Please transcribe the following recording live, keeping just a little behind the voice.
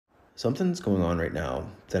Something's going on right now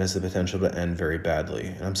that has the potential to end very badly,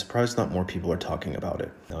 and I'm surprised not more people are talking about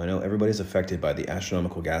it. Now, I know everybody's affected by the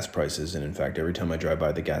astronomical gas prices, and in fact, every time I drive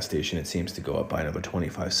by the gas station, it seems to go up by another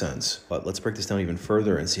 25 cents. But let's break this down even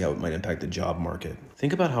further and see how it might impact the job market.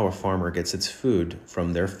 Think about how a farmer gets its food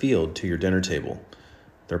from their field to your dinner table.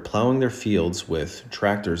 They're plowing their fields with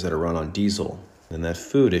tractors that are run on diesel. And that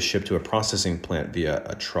food is shipped to a processing plant via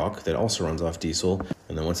a truck that also runs off diesel.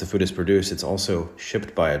 And then once the food is produced, it's also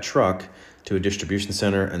shipped by a truck to a distribution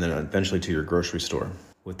center and then eventually to your grocery store.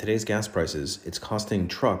 With today's gas prices, it's costing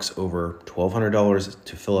trucks over $1,200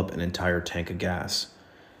 to fill up an entire tank of gas.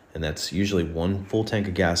 And that's usually one full tank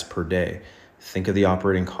of gas per day. Think of the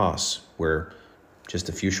operating costs, where just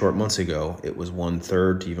a few short months ago, it was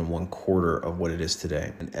 1/3 to even 1/4 of what it is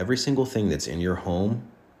today. And every single thing that's in your home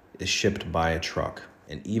is shipped by a truck.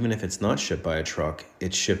 And even if it's not shipped by a truck,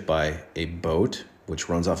 it's shipped by a boat, which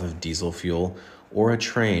runs off of diesel fuel, or a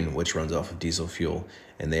train, which runs off of diesel fuel.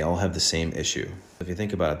 And they all have the same issue. If you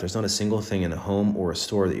think about it, there's not a single thing in a home or a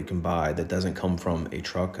store that you can buy that doesn't come from a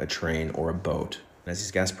truck, a train, or a boat. And as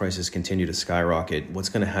these gas prices continue to skyrocket, what's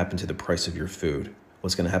going to happen to the price of your food?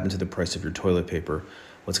 What's going to happen to the price of your toilet paper?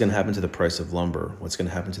 What's going to happen to the price of lumber? What's going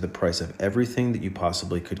to happen to the price of everything that you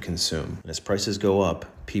possibly could consume? And as prices go up,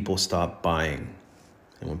 people stop buying.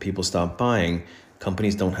 And when people stop buying,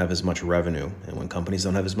 companies don't have as much revenue. And when companies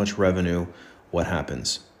don't have as much revenue, what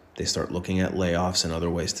happens? They start looking at layoffs and other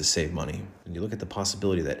ways to save money. And you look at the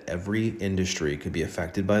possibility that every industry could be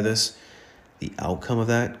affected by this, the outcome of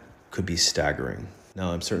that could be staggering.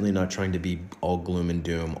 Now, I'm certainly not trying to be all gloom and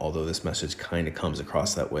doom, although this message kind of comes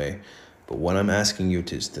across that way. But what I'm asking you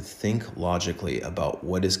is to think logically about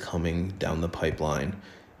what is coming down the pipeline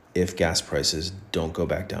if gas prices don't go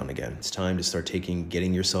back down again. It's time to start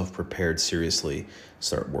getting yourself prepared seriously,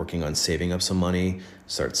 start working on saving up some money,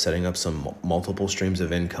 start setting up some multiple streams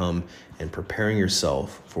of income, and preparing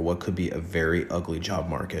yourself for what could be a very ugly job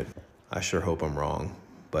market. I sure hope I'm wrong,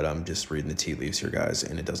 but I'm just reading the tea leaves here, guys,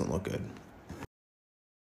 and it doesn't look good.